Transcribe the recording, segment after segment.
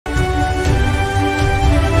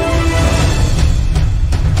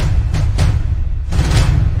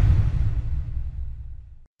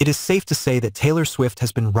It is safe to say that Taylor Swift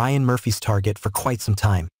has been Ryan Murphy's target for quite some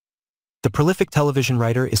time. The prolific television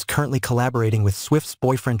writer is currently collaborating with Swift's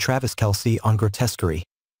boyfriend Travis Kelce on Grotesquerie,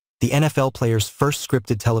 the NFL player's first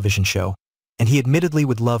scripted television show, and he admittedly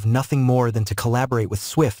would love nothing more than to collaborate with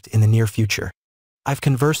Swift in the near future. I've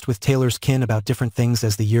conversed with Taylor's kin about different things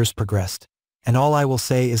as the years progressed, and all I will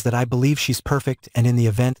say is that I believe she's perfect, and in the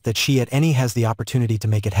event that she at any has the opportunity to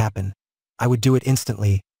make it happen, I would do it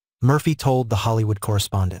instantly, Murphy told The Hollywood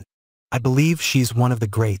Correspondent. I believe she's one of the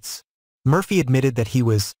greats. Murphy admitted that he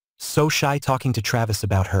was so shy talking to Travis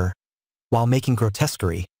about her while making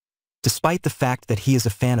Grotesquerie, despite the fact that he is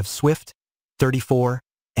a fan of Swift, 34,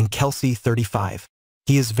 and Kelce, 35.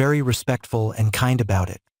 He is very respectful and kind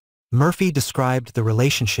about it. Murphy described the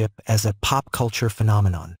relationship as a pop culture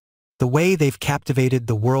phenomenon. The way they've captivated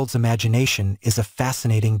the world's imagination is a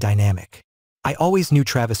fascinating dynamic. I always knew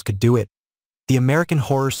Travis could do it, the American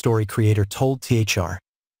Horror Story creator told THR,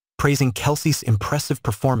 praising Kelce's impressive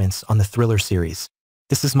performance on the Thriller series.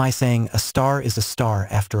 This is my saying, a star is a star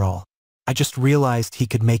after all. I just realized he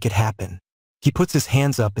could make it happen. He puts his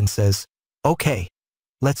hands up and says, "Okay,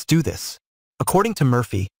 let's do this." According to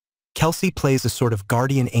Murphy, Kelce plays a sort of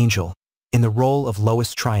guardian angel in the role of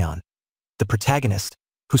Lois Tryon, the protagonist,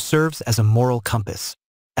 who serves as a moral compass.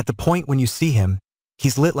 At the point when you see him,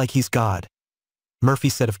 he's lit like he's God. Murphy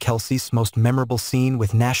said of Kelce's most memorable scene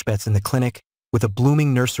with Nashbets in the clinic, with a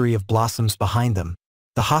blooming nursery of blossoms behind them.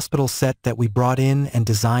 The hospital set that we brought in and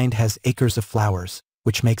designed has acres of flowers,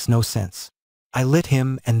 which makes no sense. I lit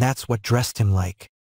him and that's what dressed him like.